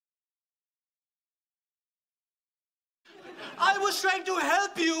I was trying to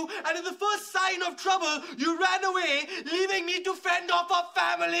help you, and in the first sign of trouble, you ran away, leaving me to fend off a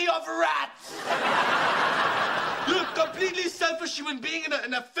family of rats. You're a completely selfish human being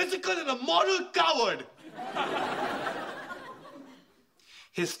and a physical and a moral coward.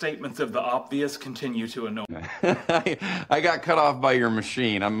 His statements of the obvious continue to annoy me. I got cut off by your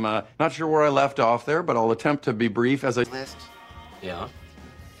machine. I'm not sure where I left off there, but I'll attempt to be brief as I... List? Yeah?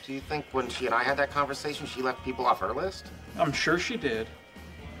 Do you think when she and I had that conversation, she left people off her list? I'm sure she did.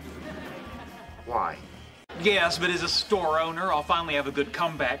 Why? Yes, but as a store owner, I'll finally have a good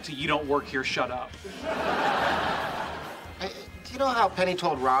comeback to you don't work here, shut up. Hey, do you know how Penny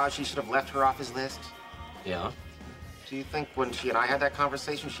told Raj he should have left her off his list? Yeah? Do you think when she and I had that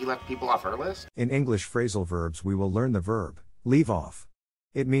conversation, she left people off her list? In English phrasal verbs we will learn the verb, leave off.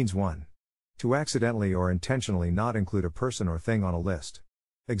 It means 1. To accidentally or intentionally not include a person or thing on a list.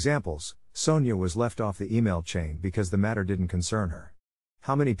 Examples: Sonia was left off the email chain because the matter didn't concern her.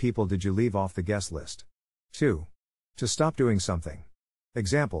 How many people did you leave off the guest list? 2. To stop doing something.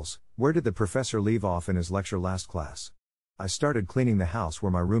 Examples: where did the professor leave off in his lecture last class? I started cleaning the house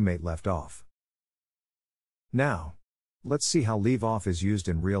where my roommate left off. Now, let's see how leave off is used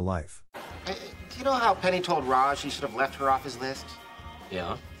in real life. Hey, do you know how Penny told Raj he should have left her off his list?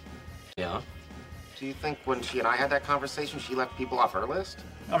 Yeah? Yeah? Do you think when she and I had that conversation, she left people off her list?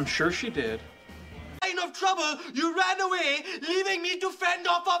 I'm sure she did. Sign of trouble, you ran away, leaving me to fend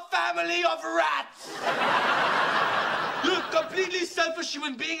off a family of rats. You're a completely selfish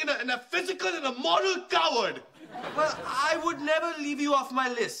human being and a physical and a moral coward. Well, I would never leave you off my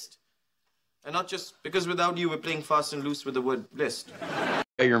list. And not just because without you we're playing fast and loose with the word list.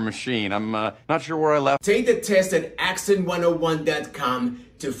 Your machine. I'm not sure where I left. Take the test at accent101.com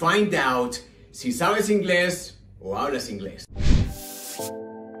to find out si sabes inglés o hablas inglés.